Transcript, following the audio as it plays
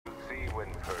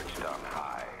perched on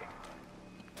high.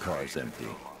 Car's empty.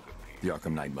 The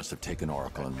Arkham Knight must have taken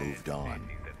Oracle and moved on.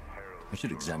 I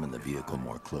should examine the vehicle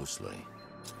more closely.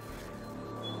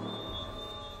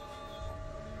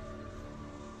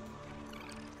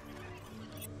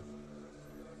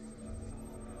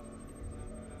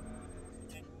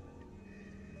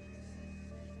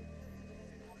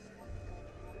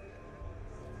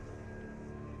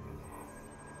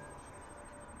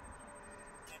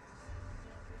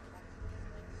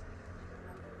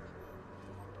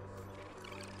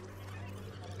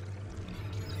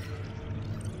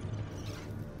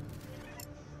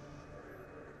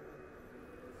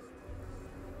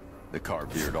 The car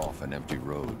veered off an empty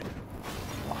road.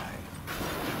 Why?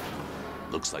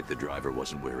 Looks like the driver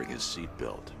wasn't wearing his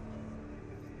seatbelt.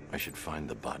 I should find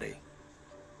the body.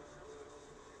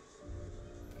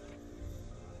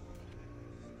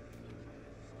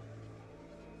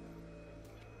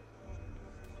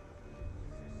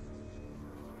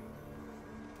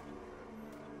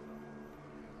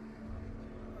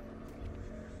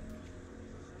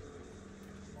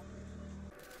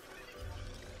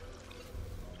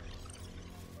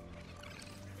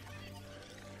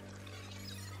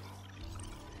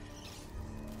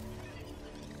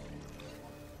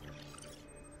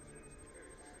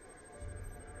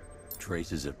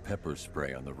 Traces of pepper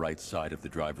spray on the right side of the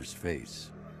driver's face.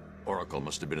 Oracle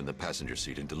must have been in the passenger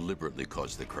seat and deliberately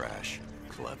caused the crash.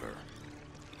 Clever.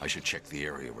 I should check the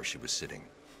area where she was sitting.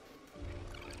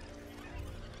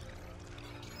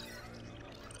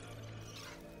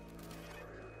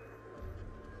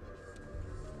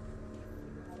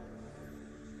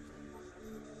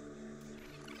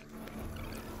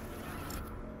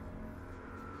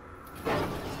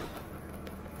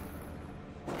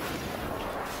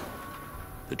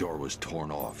 The door was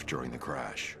torn off during the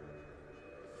crash.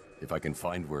 If I can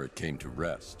find where it came to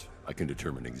rest, I can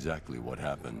determine exactly what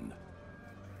happened.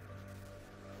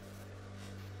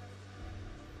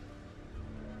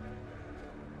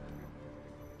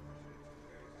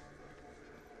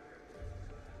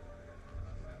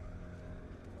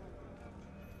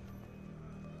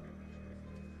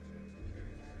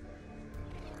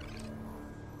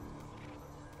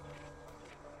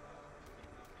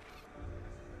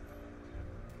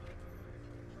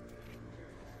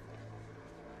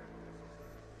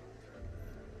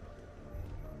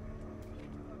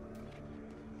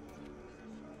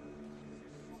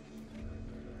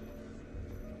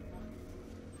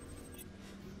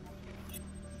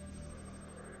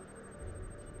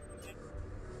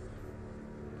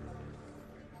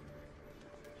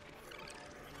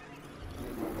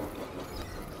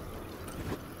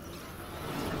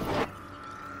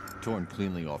 Torn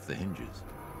cleanly off the hinges.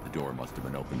 The door must have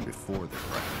been opened before the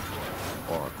crash.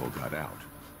 Oracle got out.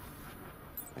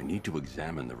 I need to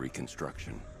examine the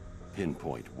reconstruction,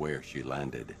 pinpoint where she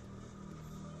landed.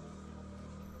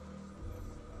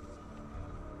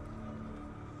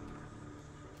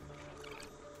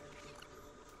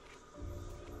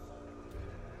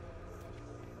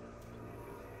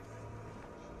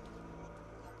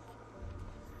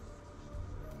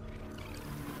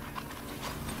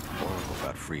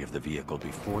 Free of the vehicle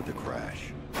before the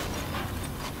crash.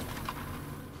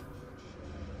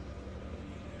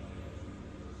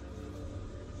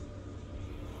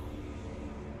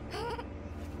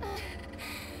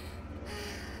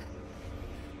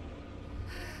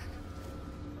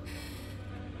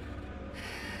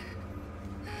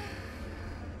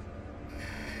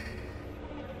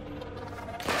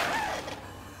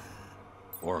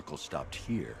 Oracle stopped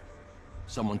here.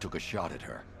 Someone took a shot at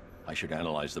her. I should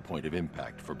analyze the point of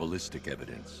impact for ballistic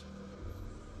evidence.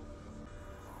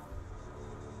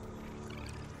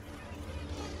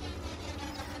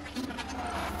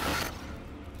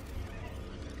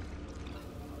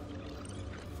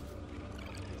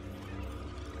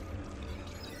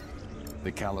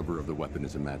 The caliber of the weapon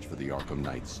is a match for the Arkham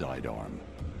Knight's sidearm.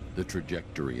 The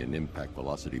trajectory and impact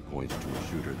velocity points to a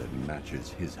shooter that matches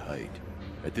his height.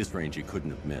 At this range, he couldn't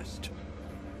have missed.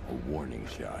 A warning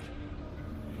shot.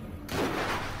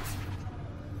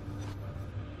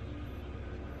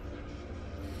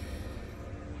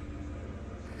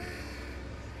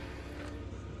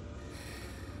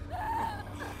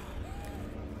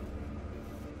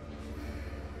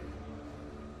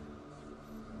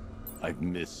 I've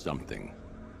missed something.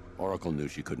 Oracle knew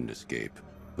she couldn't escape,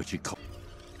 but she called.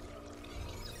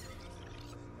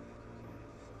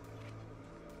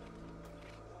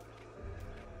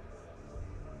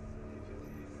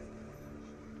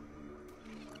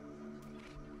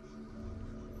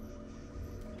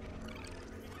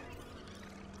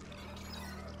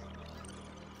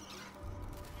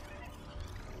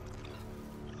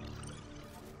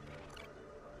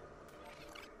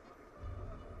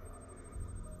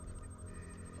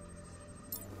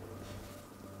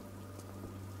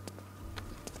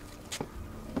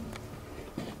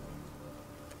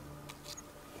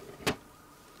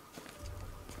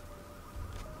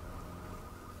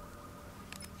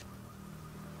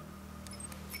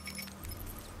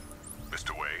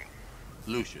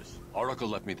 Lucius, Oracle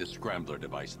left me the scrambler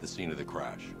device at the scene of the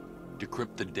crash.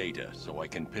 Decrypt the data so I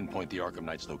can pinpoint the Arkham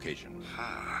Knight's location.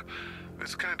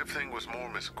 This kind of thing was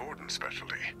more Miss Gordon's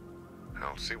specialty.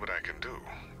 I'll see what I can do,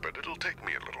 but it'll take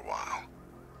me a little while.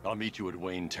 I'll meet you at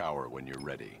Wayne Tower when you're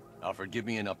ready. Alfred, give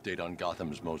me an update on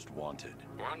Gotham's Most Wanted.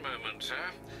 One moment, sir.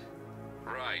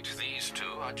 Right, these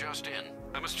two are just in.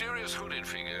 A mysterious hooded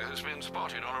figure has been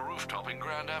spotted on a rooftop in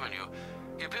Grand Avenue.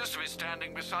 He appears to be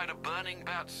standing beside a burning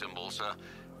bat symbol, sir.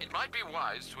 It might be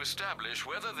wise to establish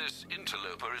whether this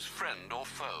interloper is friend or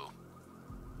foe.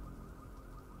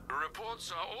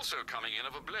 Reports are also coming in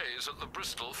of a blaze at the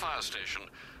Bristol fire station.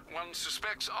 One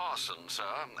suspects arson, sir,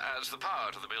 as the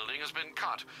power to the building has been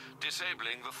cut,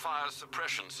 disabling the fire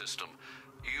suppression system.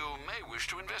 You may wish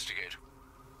to investigate.